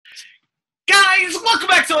Welcome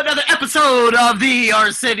back to another episode of the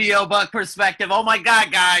Arsenio Buck Perspective. Oh my God,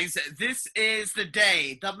 guys, this is the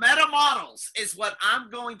day. The meta models is what I'm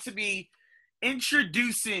going to be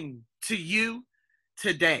introducing to you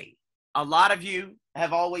today. A lot of you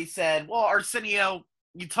have always said, well, Arsenio,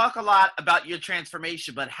 you talk a lot about your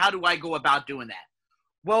transformation, but how do I go about doing that?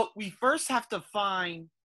 Well, we first have to find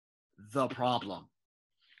the problem.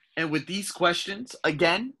 And with these questions,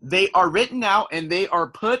 again, they are written out and they are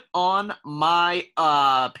put on my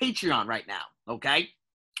Patreon right now, okay?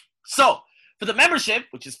 So, for the membership,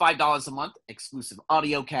 which is $5 a month, exclusive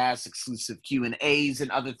audio casts, exclusive Q&As,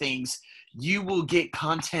 and other things, you will get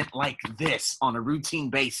content like this on a routine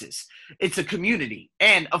basis. It's a community.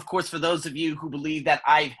 And, of course, for those of you who believe that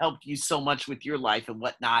I've helped you so much with your life and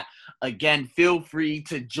whatnot, again, feel free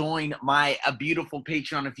to join my beautiful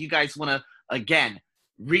Patreon if you guys want to, again,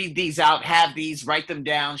 read these out, have these, write them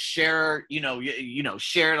down, share,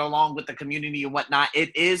 share it along with the community and whatnot.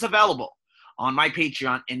 It is available on my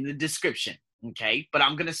Patreon in the description, okay? But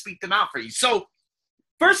I'm going to speak them out for you. So,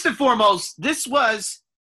 first and foremost, this was,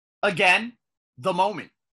 again, the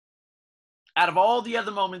moment. Out of all the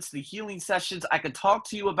other moments, the healing sessions, I could talk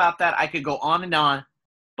to you about that. I could go on,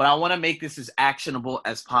 but I want to make this as actionable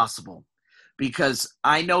as possible because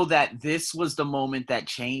I know that this was the moment that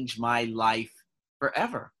changed my life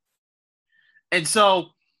forever. And so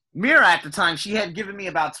Mira at the time, she had given me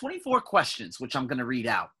about 24 questions, which I'm going to read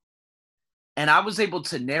out. And I was able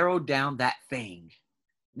to narrow down that thing.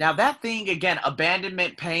 Now that thing, again,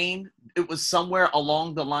 abandonment pain, it was somewhere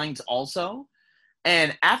along the lines also.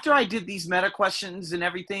 And after I did these meta questions and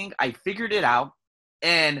everything, I figured it out.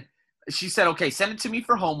 And she said, okay, send it to me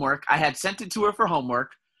for homework. I had sent it to her for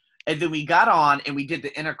homework. And then we got on and we did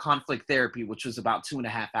the inner conflict therapy, which was about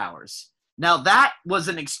 2.5 hours. Now, that was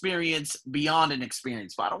an experience beyond an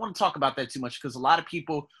experience, but I don't want to talk about that too much because a lot of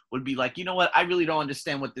people would be like, you know what, I really don't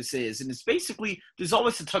understand what this is. And it's basically, there's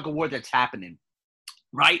always a tug of war that's happening,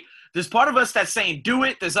 right? There's part of us that's saying, do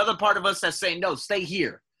it. There's other part of us that's saying, no, stay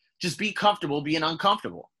here. Just be comfortable being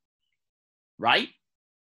uncomfortable, right?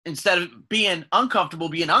 Instead of being uncomfortable,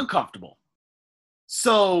 being uncomfortable.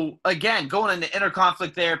 So, again, going into inner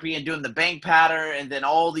conflict therapy and doing the bank pattern and then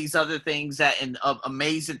all these other things and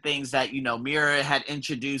amazing things that, Mira had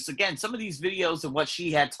introduced. Again, some of these videos and what she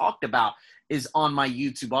had talked about is on my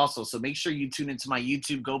YouTube also. So make sure you tune into my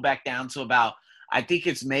YouTube. Go back down to about, I think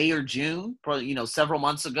it's May or June, probably, several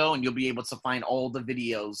months ago, and you'll be able to find all the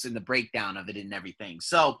videos and the breakdown of it and everything.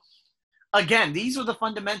 So, again, these are the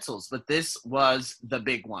fundamentals, but this was the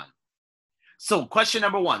big one. So question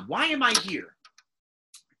number one, why am I here?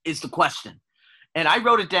 Is the question. And I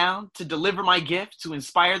wrote it down to deliver my gift, to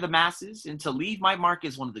inspire the masses, and to leave my mark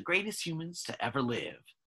as one of the greatest humans to ever live.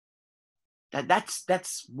 That's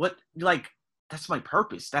my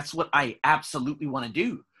purpose. That's what I absolutely want to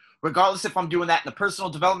do. Regardless if I'm doing that in the personal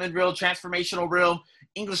development realm, transformational realm,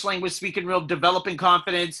 English language speaking realm, developing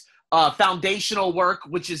confidence, foundational work,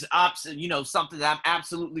 which is something that I'm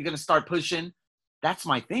absolutely going to start pushing. That's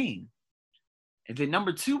my thing. And then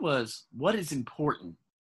number two was, what is important?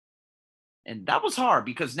 And that was hard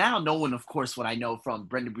because now knowing, of course, what I know from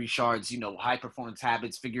Brendon Burchard's, high performance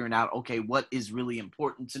habits, figuring out, okay, what is really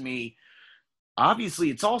important to me? Obviously,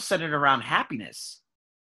 it's all centered around happiness.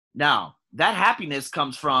 Now, that happiness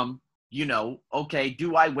comes from, okay,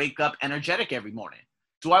 do I wake up energetic every morning?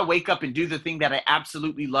 Do I wake up and do the thing that I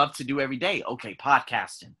absolutely love to do every day? Okay,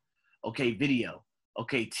 podcasting. Okay, video.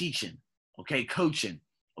 Okay, teaching. Okay, coaching.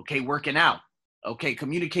 Okay, working out. Okay,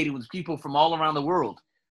 communicating with people from all around the world.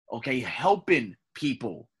 Okay, helping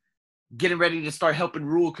people, getting ready to start helping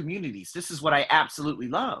rural communities. This is what I absolutely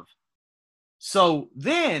love. So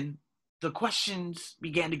then the questions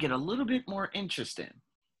began to get a little bit more interesting.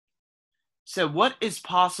 So what is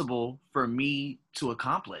possible for me to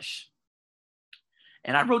accomplish?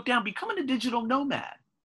 And I wrote down becoming a digital nomad.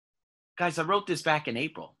 Guys, I wrote this back in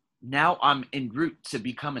April. Now I'm en route to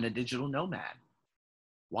becoming a digital nomad.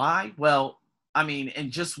 Why? Well,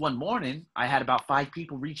 in just one morning, I had about 5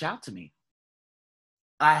 people reach out to me.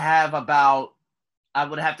 I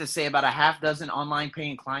would have to say about a half dozen online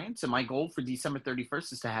paying clients. And my goal for December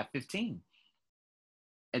 31st is to have 15.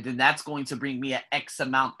 And then that's going to bring me an X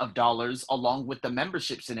amount of dollars along with the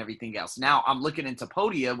memberships and everything else. Now I'm looking into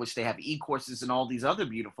Podia, which they have e-courses and all these other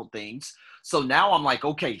beautiful things. So now I'm like,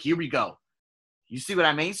 okay, here we go. You see what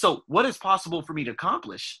I mean? So what is possible for me to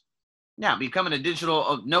accomplish? Now, becoming a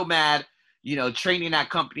digital nomad, training at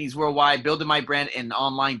companies worldwide, building my brand and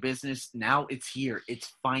online business. Now it's here.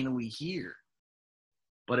 It's finally here.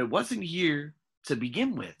 But it wasn't here to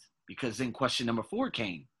begin with, because then question number 4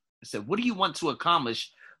 came. I said, what do you want to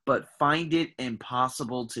accomplish but find it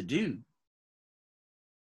impossible to do?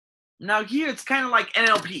 Now here it's kind of like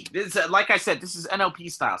NLP. This, like I said, this is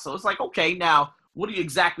NLP style. So it's like, okay, now what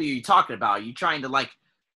exactly are you talking about? Are you trying to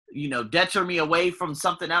deter me away from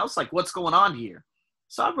something else? Like what's going on here?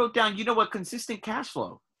 So I wrote down, consistent cash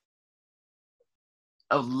flow,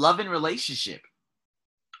 a loving relationship,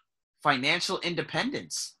 financial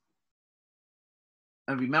independence.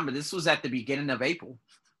 And remember, this was at the beginning of April.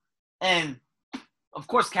 And of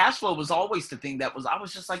course, cash flow was always the thing I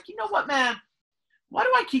was just like, you know what, man? Why do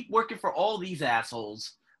I keep working for all these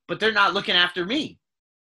assholes, but they're not looking after me?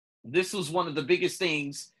 This was one of the biggest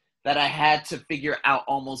things that I had to figure out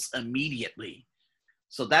almost immediately.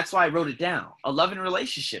 So that's why I wrote it down. A loving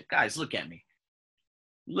relationship. Guys, look at me.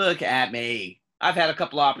 Look at me. I've had a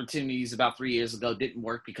couple of opportunities about 3 years ago. Didn't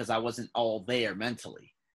work because I wasn't all there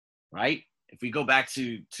mentally, right? If we go back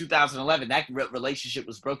to 2011, that relationship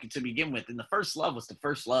was broken to begin with. And the first love was the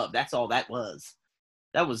first love. That's all that was.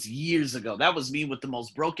 That was years ago. That was me with the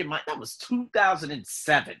most broken mind. That was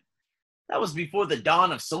 2007. That was before the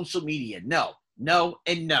dawn of social media. No,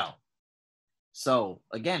 and no. So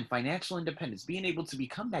again, financial independence, being able to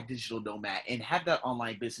become that digital nomad and have that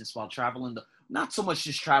online business while traveling, not so much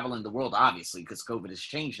just traveling the world, obviously, because COVID has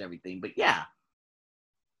changed everything, but yeah.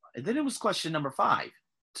 And then it was question number 5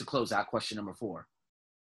 to close out question number 4.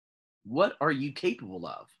 What are you capable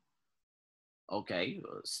of? Okay,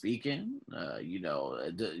 speaking,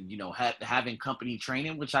 having company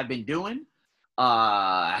training, which I've been doing,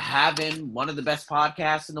 having one of the best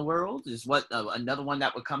podcasts in the world is what another one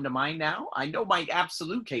that would come to mind now. I know my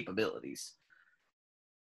absolute capabilities.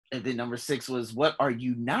 And then number 6 was, what are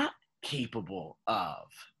you not capable of?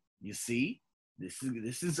 You see, this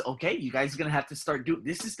is okay. You guys are going to have to start doing,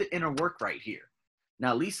 this is the inner work right here.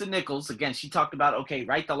 Now, Lisa Nichols, again, she talked about, okay,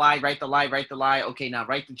 write the lie. Okay, now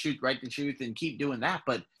write the truth, and keep doing that.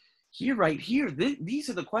 But here, right here, these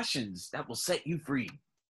are the questions that will set you free.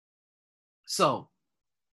 So,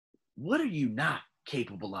 what are you not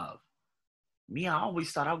capable of? Me, I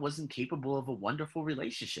always thought I wasn't capable of a wonderful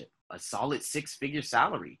relationship, a solid 6-figure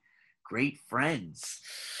salary, great friends.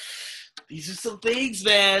 These are some things,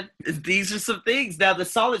 man. These are some things. Now, the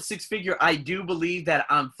solid 6-figure, I do believe that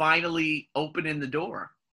I'm finally opening the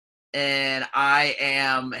door. And I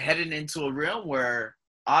am heading into a realm where,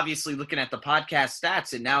 obviously, looking at the podcast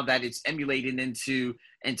stats, and now that it's emulating into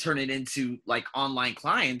and turning into like online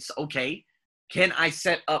clients, okay, can I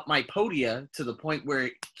set up my Podia to the point where,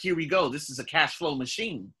 here we go, this is a cash flow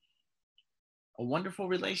machine? A wonderful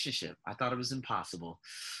relationship. I thought it was impossible.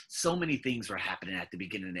 So many things were happening at the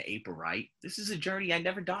beginning of April, right? This is a journey I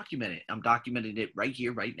never documented. I'm documenting it right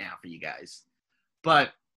here, right now for you guys.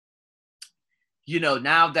 But,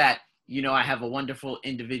 now that, I have a wonderful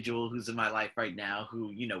individual who's in my life right now who,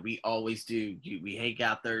 we always do. We hang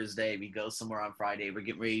out Thursday. We go somewhere on Friday. We're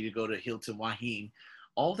getting ready to go to Hilton Wahine.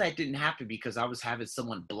 All that didn't happen because I was having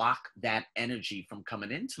someone block that energy from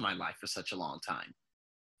coming into my life for such a long time.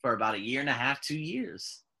 For about 1.5 years, 2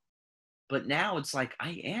 years. But now it's like,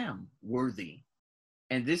 I am worthy.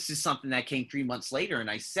 And this is something that came 3 months later, and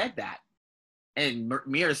I said that. And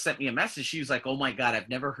Mira sent me a message. She was like, oh my God, I've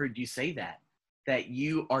never heard you say that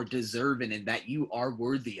you are deserving and that you are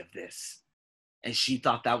worthy of this. And she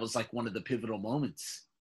thought that was like one of the pivotal moments.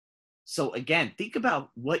 So again, think about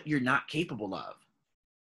what you're not capable of.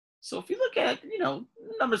 So if you look at,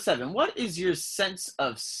 number 7, what is your sense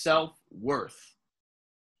of self-worth?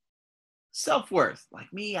 Self-worth.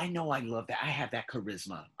 Like me, I know I love that. I have that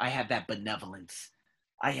charisma. I have that benevolence.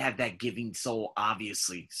 I have that giving soul,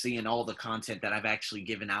 obviously, seeing all the content that I've actually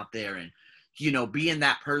given out there and, being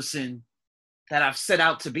that person that I've set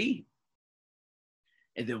out to be.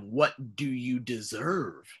 And then what do you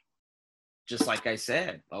deserve? Just like I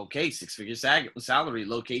said, okay, 6-figure salary,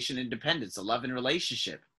 location independence, a loving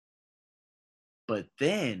relationship. But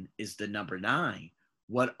then is the number 9.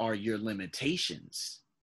 What are your limitations?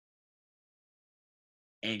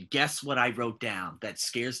 And guess what I wrote down that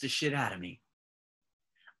scares the shit out of me?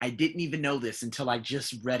 I didn't even know this until I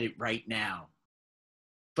just read it right now.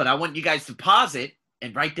 But I want you guys to pause it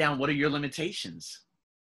and write down, what are your limitations?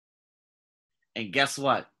 And guess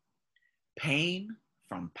what? Pain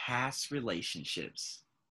from past relationships.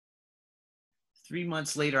 3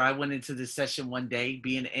 months later, I went into this session one day,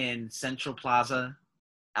 being in Central Plaza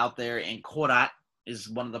out there in Korat, is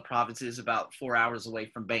one of the provinces about 4 hours away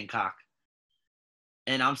from Bangkok.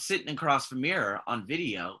 And I'm sitting across from Mira on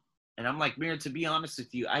video. And I'm like, Mira, to be honest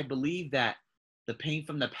with you, I believe that the pain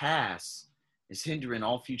from the past is hindering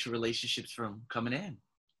all future relationships from coming in.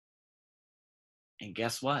 And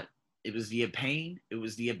guess what? It was the pain. It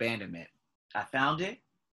was the abandonment. I found it.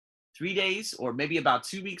 3 days or maybe about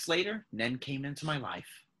 2 weeks later, Nen came into my life.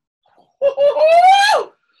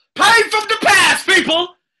 Pain from the past,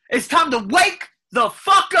 people. It's time to wake the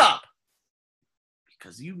fuck up.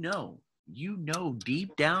 Because you know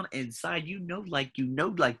deep down inside, you know like you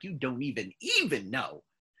don't even know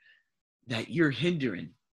that you're hindering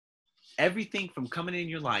everything from coming in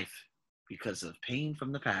your life because of pain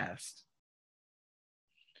from the past.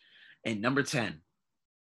 And number 10,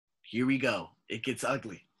 here we go. It gets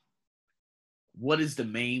ugly. What is the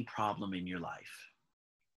main problem in your life?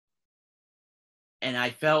 And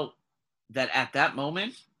I felt that at that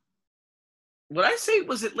moment, would I say,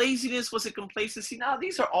 was it laziness? Was it complacency? No,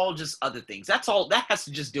 these are all just other things. That's all. That has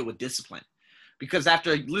to just deal with discipline. Because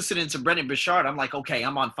after listening to Brendan Burchard, I'm like, okay,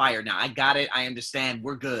 I'm on fire now. I got it. I understand.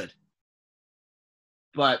 We're good.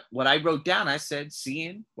 But what I wrote down, I said,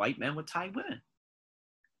 seeing white men with Thai women.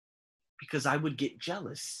 Because I would get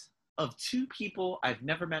jealous of two people I've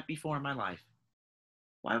never met before in my life.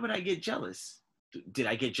 Why would I get jealous? Did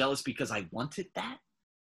I get jealous because I wanted that?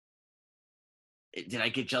 Did I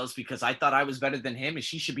get jealous because I thought I was better than him and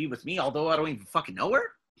she should be with me, although I don't even fucking know her?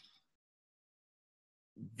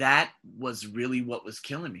 That was really what was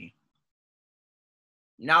killing me.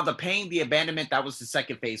 Now, the pain, the abandonment, that was the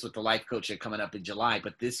second phase with the life coach coming up in July,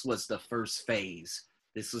 but this was the first phase.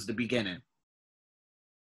 This was the beginning.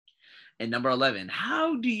 And number 11,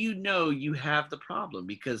 how do you know you have the problem?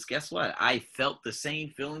 Because guess what? I felt the same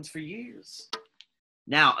feelings for years.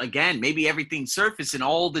 Now, again, maybe everything surfaced and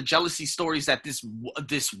all the jealousy stories that this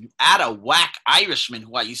out of whack Irishman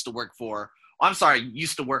who I used to work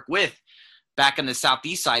with back in the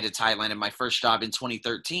southeast side of Thailand in my first job in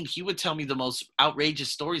 2013, he would tell me the most outrageous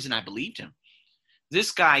stories and I believed him.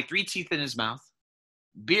 This guy, 3 teeth in his mouth,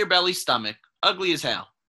 beer belly stomach, ugly as hell.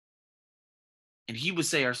 And he would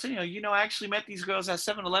say, Arsenio, I actually met these girls at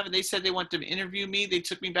 7-Eleven. They said they wanted to interview me. They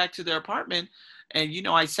took me back to their apartment. And,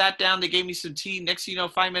 I sat down. They gave me some tea. Next thing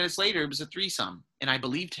 5 minutes later, it was a threesome. And I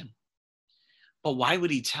believed him. But why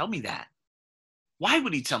would he tell me that? Why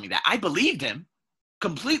would he tell me that? I believed him.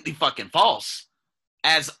 Completely fucking false.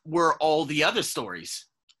 As were all the other stories.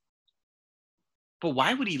 But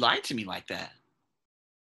why would he lie to me like that?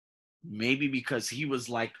 Maybe because he was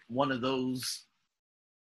like one of those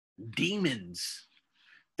demons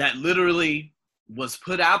that literally was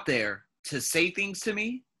put out there to say things to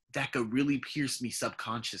me that could really pierce me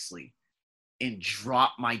subconsciously and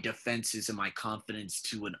drop my defenses and my confidence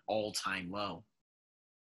to an all-time low.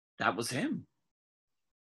 That was him.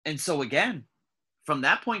 And so again, from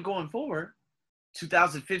that point going forward,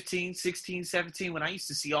 2015, 16, 17, when I used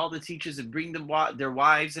to see all the teachers and bring them their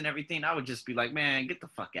wives and everything, I would just be like, man, get the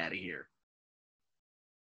fuck out of here.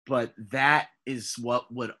 But that is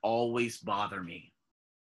what would always bother me.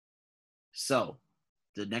 So,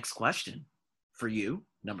 the next question for you,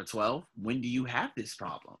 number 12, when do you have this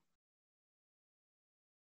problem?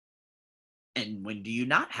 And when do you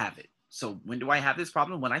not have it? So, when do I have this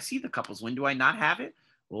problem? When I see the couples. When do I not have it?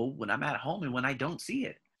 Well, when I'm at home and when I don't see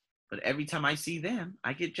it. But every time I see them,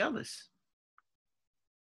 I get jealous.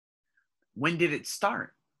 When did it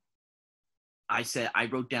start? I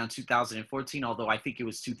wrote down 2014, although I think it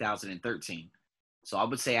was 2013. So I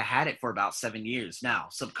would say I had it for about 7 years. Now,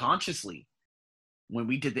 subconsciously, when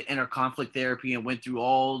we did the inner conflict therapy and went through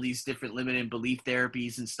all these different limiting belief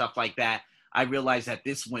therapies and stuff like that, I realized that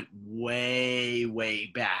this went way, way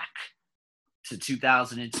back to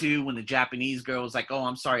 2002 when the Japanese girl was like, oh,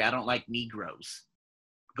 I'm sorry, I don't like Negroes.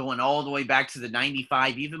 Going all the way back to the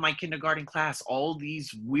 95, even my kindergarten class, all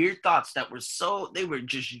these weird thoughts that they were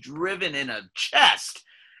just driven in a chest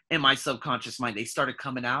in my subconscious mind. They started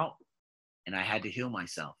coming out and I had to heal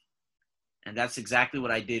myself. And that's exactly what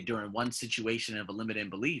I did during one situation of a limiting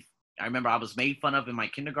belief. I remember I was made fun of in my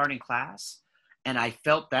kindergarten class and I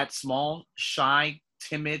felt that small, shy,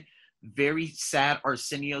 timid, very sad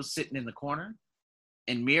Arsenio sitting in the corner.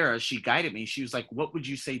 And Mira, she guided me. She was like, what would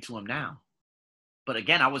you say to him now? But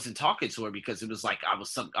again, I wasn't talking to her because it was like I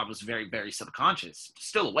was very, very subconscious.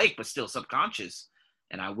 Still awake, but still subconscious.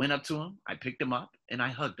 And I went up to him, I picked him up, and I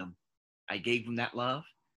hugged him. I gave him that love,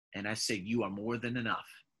 and I said, you are more than enough.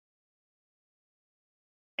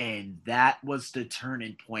 And that was the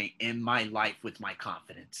turning point in my life with my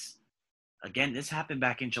confidence. Again, this happened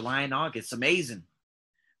back in July and August. Amazing.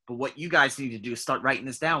 But what you guys need to do is start writing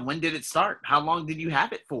this down. When did it start? How long did you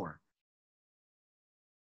have it for?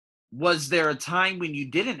 Was there a time when you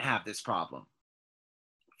didn't have this problem?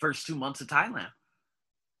 First 2 months of Thailand.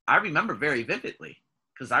 I remember very vividly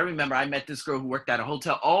because I remember I met this girl who worked at a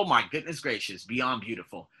hotel. Oh my goodness gracious, beyond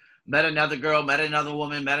beautiful. Met another girl, met another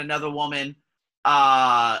woman.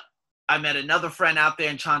 I met another friend out there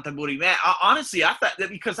in Chantaburi. Man, honestly, I thought that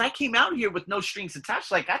because I came out here with no strings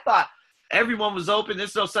attached, like I thought Everyone was open.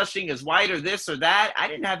 There's no such thing as white or this or that. I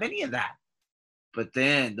didn't have any of that. But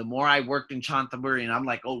then the more I worked in Chantaburi, and I'm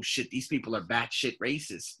like, oh shit, these people are batshit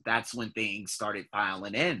racist. That's when things started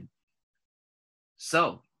piling in.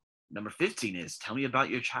 So, number 15 is, tell me about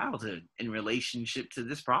your childhood in relationship to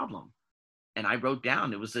this problem. And I wrote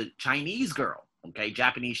down, it was a Chinese girl, okay,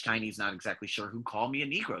 Japanese, Chinese, not exactly sure, who called me a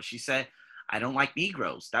Negro. She said, I don't like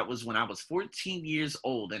Negroes. That was when I was 14 years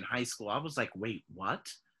old in high school. I was like, wait,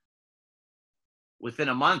 what? Within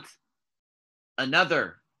a month,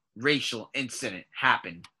 another racial incident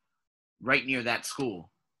happened right near that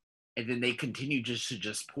school. And then they continued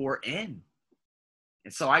just pour in.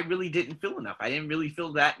 And so I really didn't feel enough. I didn't really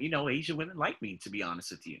feel that, Asian women like me, to be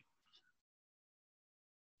honest with you.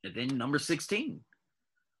 And then number 16,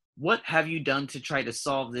 what have you done to try to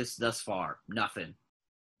solve this thus far? Nothing.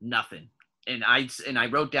 And I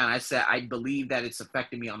wrote down, I said, I believe that it's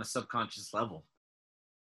affecting me on a subconscious level.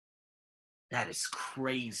 That is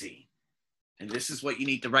crazy. And this is what you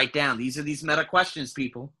need to write down. These are these meta questions,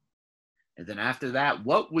 people. And then after that,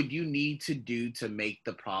 what would you need to do to make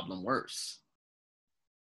the problem worse?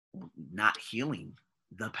 Not healing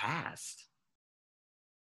the past.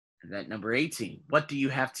 And that number 18, what do you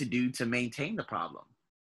have to do to maintain the problem?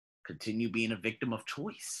 Continue being a victim of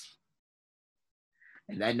choice.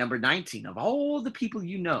 And that number 19, of all the people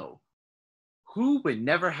you know, who would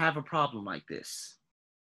never have a problem like this?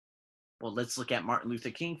 Well, let's look at Martin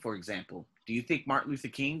Luther King, for example. Do you think Martin Luther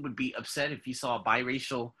King would be upset if he saw a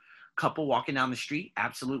biracial couple walking down the street?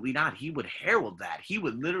 Absolutely not. He would herald that. He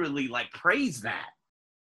would literally praise that.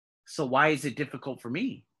 So why is it difficult for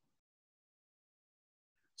me?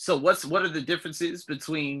 So what are the differences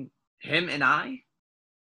between him and I?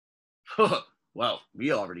 Well,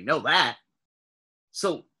 we already know that.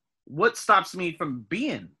 So what stops me from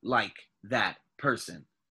being like that person?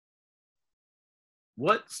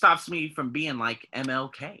 What stops me from being like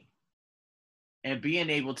MLK? And being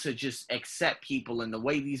able to just accept people in the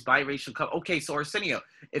way these biracial couples. Okay, so Arsenio,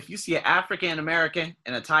 if you see an African American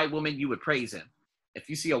and a Thai woman, you would praise him. If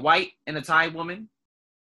you see a white and a Thai woman,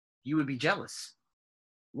 you would be jealous.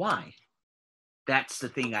 Why? That's the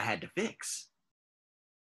thing I had to fix.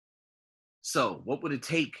 So what would it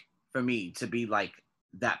take for me to be like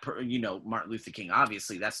that, Martin Luther King?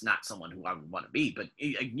 Obviously, that's not someone who I would want to be. But,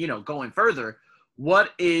 going further,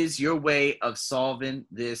 what is your way of solving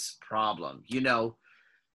this problem?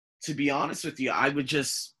 To be honest with you, I would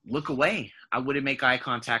just look away. I wouldn't make eye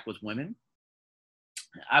contact with women.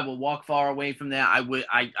 I would walk far away from that.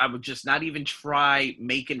 I would just not even try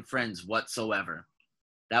making friends whatsoever.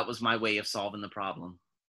 That was my way of solving the problem.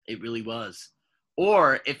 It really was.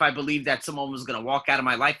 Or if I believed that someone was going to walk out of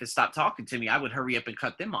my life and stop talking to me, I would hurry up and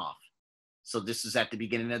cut them off. So this was at the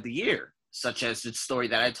beginning of the year, such as the story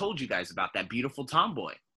that I told you guys about, that beautiful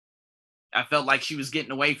tomboy. I felt like she was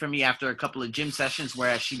getting away from me after a couple of gym sessions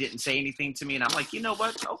where she didn't say anything to me. And I'm like, you know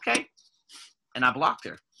what? Okay. And I blocked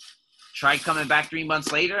her. Tried coming back 3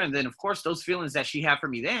 months later. And then, of course, those feelings that she had for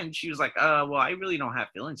me then, she was like, well, I really don't have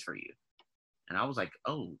feelings for you. And I was like,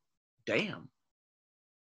 oh, damn.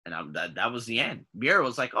 And that was the end. Mira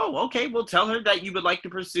was like, oh, okay, well, tell her that you would like to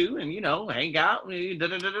pursue and, hang out.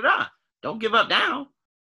 Don't give up now.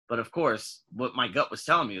 But, of course, what my gut was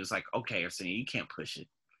telling me was like, okay, Arsenio, you can't push it.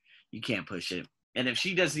 You can't push it. And if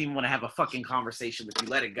she doesn't even want to have a fucking conversation with you,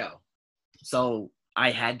 let it go. So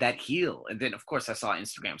I had that heal. And then, of course, I saw an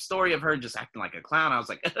Instagram story of her just acting like a clown. I was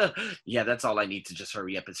like, yeah, that's all I need to just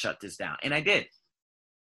hurry up and shut this down. And I did.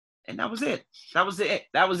 And that was it. That was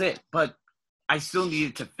it. But I still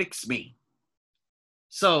needed to fix me.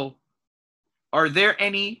 So are there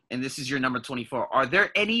any, and this is your number 24, are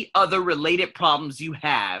there any other related problems you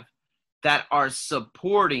have that are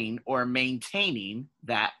supporting or maintaining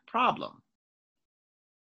that problem?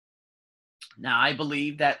 Now, I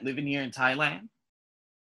believe that living here in Thailand,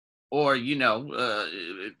 or,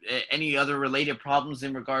 any other related problems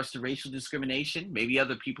in regards to racial discrimination, maybe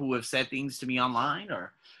other people who have said things to me online,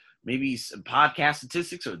 or maybe some podcast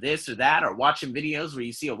statistics or this or that, or watching videos where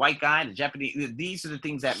you see a white guy and a Japanese. These are the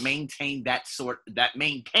things that maintained that sort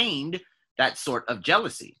of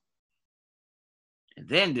jealousy. And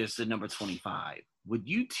then there's the number 25. Would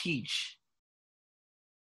you teach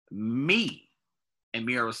me? And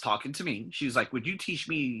Mira was talking to me. She was like, would you teach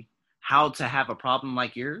me how to have a problem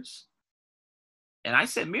like yours? And I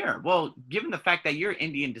said, Mira, well, given the fact that you're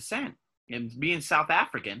Indian descent and being South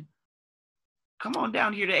African, come on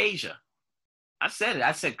down here to Asia. I said it.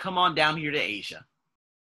 I said, come on down here to Asia.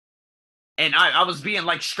 And I was being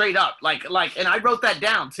straight up, and I wrote that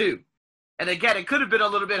down too. And again, it could have been a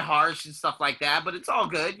little bit harsh and stuff like that, but it's all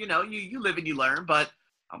good. You live and you learn. But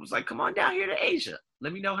I was like, come on down here to Asia.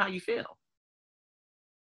 Let me know how you feel.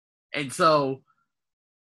 And so,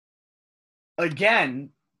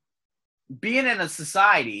 again, being in a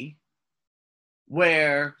society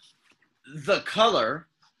where the color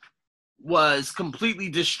was completely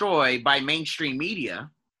destroyed by mainstream media,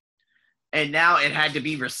 and now it had to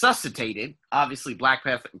be resuscitated. Obviously, Black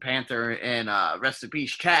Panther and rest in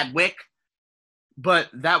peace, Chadwick. But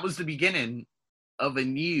that was the beginning of a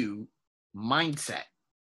new mindset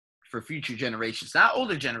for future generations, not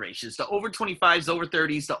older generations. The over 25s, over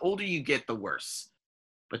 30s, the older you get, the worse.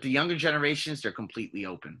 But the younger generations, they're completely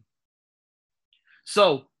open.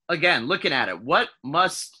 So, again, looking at it, what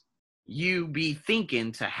must you be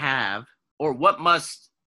thinking to have, or what must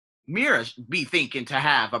Mira be thinking to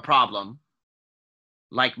have a problem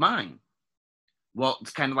like mine? Well,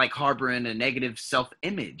 it's kind of like harboring a negative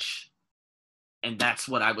self-image. And that's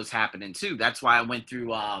what I was happening too. That's why I went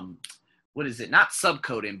through, what is it? Not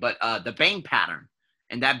subcoding, but the bang pattern.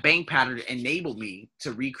 And that bang pattern enabled me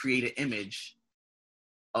to recreate an image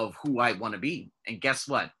of who I want to be. And guess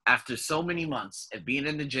what? After so many months of being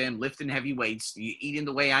in the gym, lifting heavy weights, eating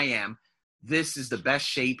the way I am, this is the best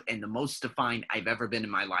shape and the most defined I've ever been in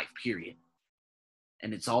my life, period.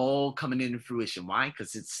 And it's all coming into fruition. Why?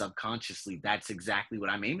 Because it's subconsciously, that's exactly what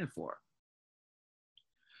I'm aiming for.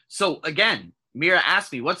 So again, Mira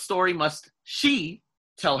asked me, what story must she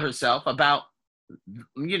tell herself about,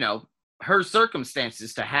 her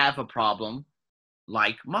circumstances to have a problem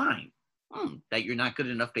like mine? That you're not good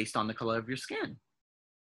enough based on the color of your skin.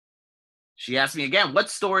 She asked me again, what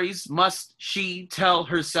stories must she tell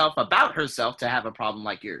herself about herself to have a problem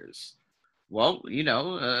like yours? Well,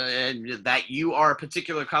 that you are a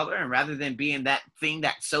particular color, and rather than being that thing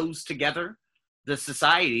that sews together the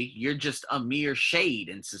society, you're just a mere shade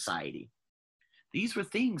in society. These were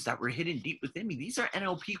things that were hidden deep within me. These are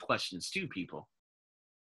NLP questions too, people.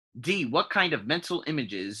 D, what kind of mental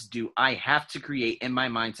images do I have to create in my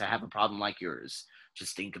mind to have a problem like yours?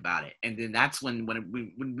 Just think about it. And then that's when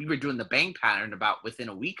we were doing the bang pattern, about within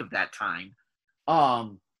a week of that time,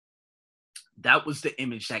 that was the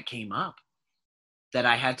image that came up that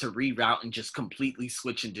I had to reroute and just completely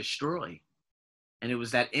switch and destroy. And it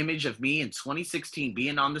was that image of me in 2016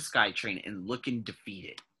 being on the SkyTrain and looking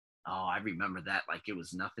defeated. Oh, I remember that like it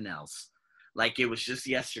was nothing else. Like it was just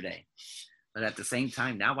yesterday. But at the same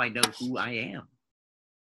time, now I know who I am.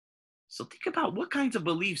 So think about what kinds of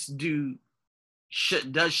beliefs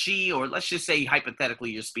does she, or let's just say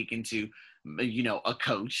hypothetically you're speaking to, a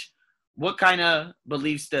coach. What kind of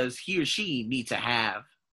beliefs does he or she need to have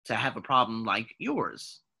a problem like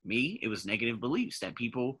yours? Me, it was negative beliefs that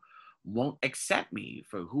people won't accept me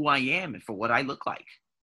for who I am and for what I look like.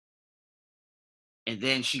 And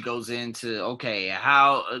then she goes into, okay,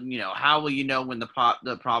 how will you know when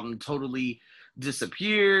the problem totally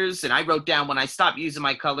disappears? And I wrote down, when I stop using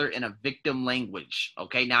my color in a victim language.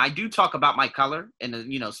 Okay, now I do talk about my color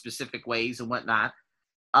in specific ways and whatnot.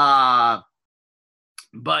 But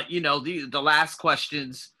the last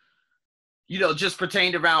questions, just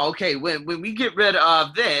pertained around, okay, when we get rid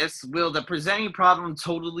of this, will the presenting problem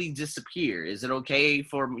totally disappear? Is it okay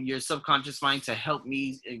for your subconscious mind to help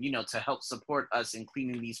me, to help support us in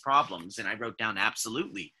cleaning these problems? And I wrote down,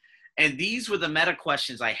 absolutely. And these were the meta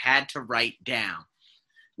questions I had to write down.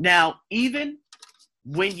 Now, even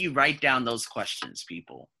when you write down those questions,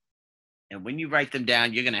 people, and when you write them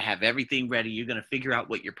down, you're going to have everything ready. You're going to figure out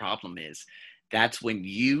what your problem is. That's when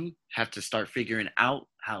you have to start figuring out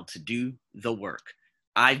how to do the work.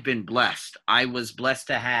 I've been blessed. I was blessed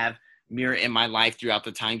to have Mira in my life throughout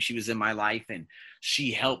the time she was in my life, and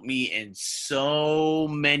she helped me in so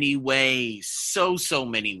many ways, so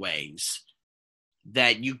many ways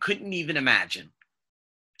that you couldn't even imagine.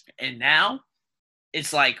 And now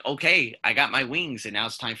it's like, okay, I got my wings, and now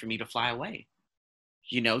it's time for me to fly away.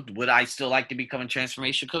 Would I still like to become a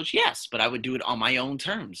transformation coach? Yes, but I would do it on my own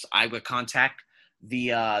terms. I would contact the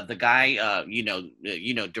guy,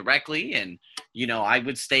 directly, and I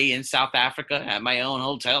would stay in South Africa at my own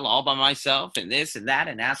hotel all by myself, and this and that,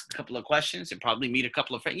 and ask a couple of questions, and probably meet a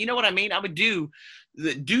couple of friends. You know what I mean? I would do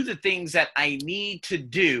the things that I need to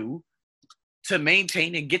do to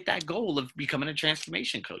maintain and get that goal of becoming a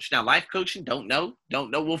transformation coach. Now, life coaching, don't know.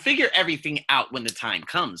 We'll figure everything out when the time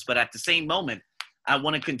comes, but at the same moment, I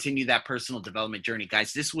want to continue that personal development journey.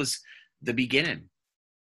 Guys, this was the beginning.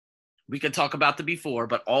 We could talk about the before,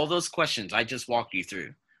 but all those questions I just walked you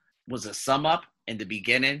through was a sum up and the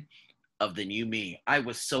beginning of the new me. I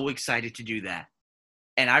was so excited to do that.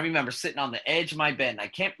 And I remember sitting on the edge of my bed, and I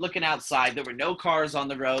kept looking outside. There were no cars on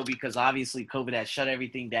the road because obviously COVID had shut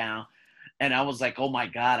everything down. And I was like, oh my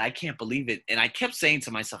God, I can't believe it. And I kept saying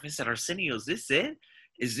to myself, I said, Arsenio, is this it?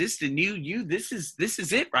 Is this the new you? This is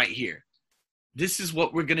it right here. this is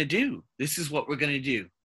what we're going to do. This is what we're going to do.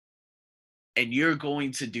 And you're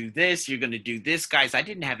going to do this. You're going to do this. Guys, I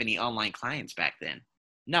didn't have any online clients back then.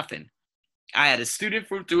 Nothing. I had a student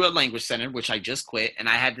through a language center, which I just quit. And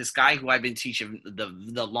I had this guy who I've been teaching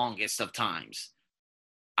the longest of times.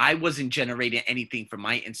 I wasn't generating anything from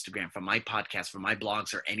my Instagram, from my podcast, from my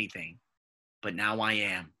blogs or anything. But now I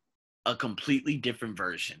am a completely different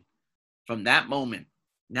version from that moment.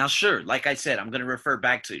 Now, sure, like I said, I'm going to refer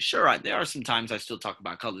back to it. Sure, there are some times I still talk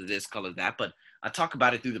about color this, color that, but I talk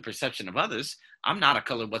about it through the perception of others. I'm not a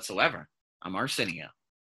color whatsoever. I'm Arsenio.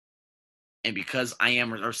 And because I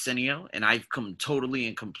am Arsenio and I've come totally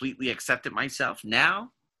and completely accepted myself,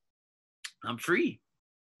 now I'm free.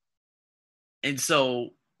 And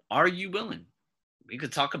so, are you willing? We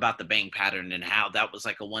could talk about the bang pattern and how that was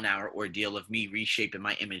like a 1 hour ordeal of me reshaping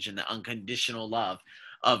my image and the unconditional love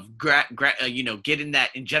of getting that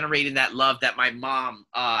and generating that love that my mom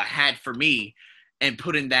had for me and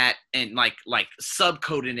putting that and like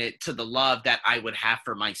subcoding it to the love that I would have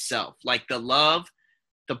for myself. Like the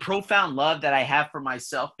profound love that I have for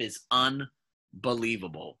myself is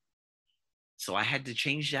unbelievable. So I had to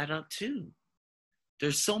change that up too.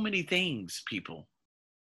 There's so many things, people.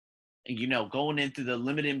 Going into the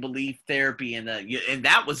limiting belief therapy and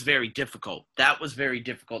that was very difficult. That was very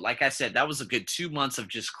difficult. Like I said, that was a good 2 months of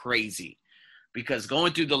just crazy, because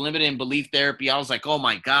going through the limiting belief therapy, I was like, oh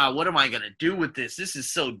my God, what am I going to do with this? This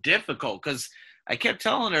is so difficult. Cause I kept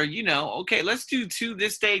telling her, okay, let's do 2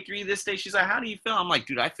 this day, 3 this day. She's like, how do you feel? I'm like,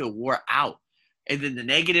 dude, I feel wore out. And then the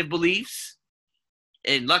negative beliefs.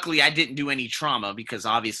 And luckily I didn't do any trauma, because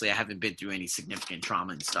obviously I haven't been through any significant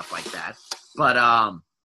trauma and stuff like that. But,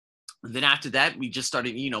 then after that, we just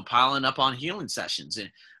started, piling up on healing sessions. And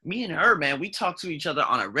me and her, man, we talked to each other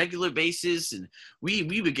on a regular basis. And we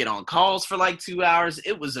would get on calls for like 2 hours.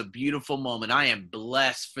 It was a beautiful moment. I am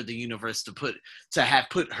blessed for the universe to have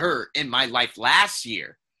put her in my life last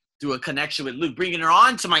year through a connection with Luke, bringing her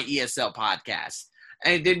on to my ESL podcast,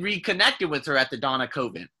 and then reconnected with her at the dawn of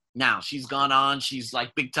COVID. Now she's gone on. She's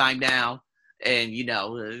like big time now. And,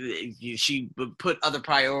 she would put other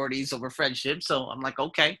priorities over friendship. So I'm like,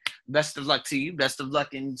 okay, best of luck to you. Best of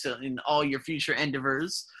luck in all your future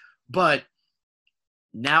endeavors. But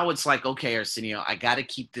now it's like, okay, Arsenio, I got to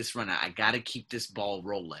keep this running. I got to keep this ball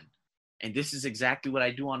rolling. And this is exactly what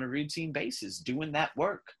I do on a routine basis, doing that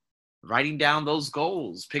work, writing down those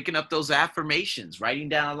goals, picking up those affirmations, writing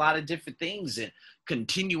down a lot of different things, and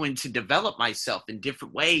continuing to develop myself in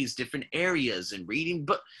different ways, different areas, and reading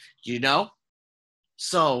books,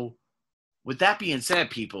 So with that being said,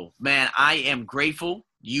 people, man, I am grateful.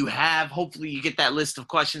 Hopefully you get that list of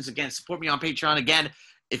questions. Again, support me on Patreon. Again,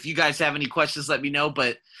 if you guys have any questions, let me know.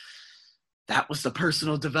 But that was the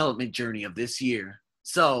personal development journey of this year.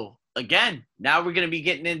 So again, now we're going to be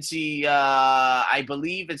getting into, I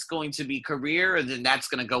believe it's going to be career, and then that's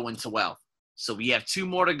going to go into wealth. So we have 2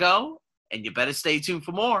 more to go, and you better stay tuned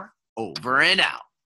for more. Over and out.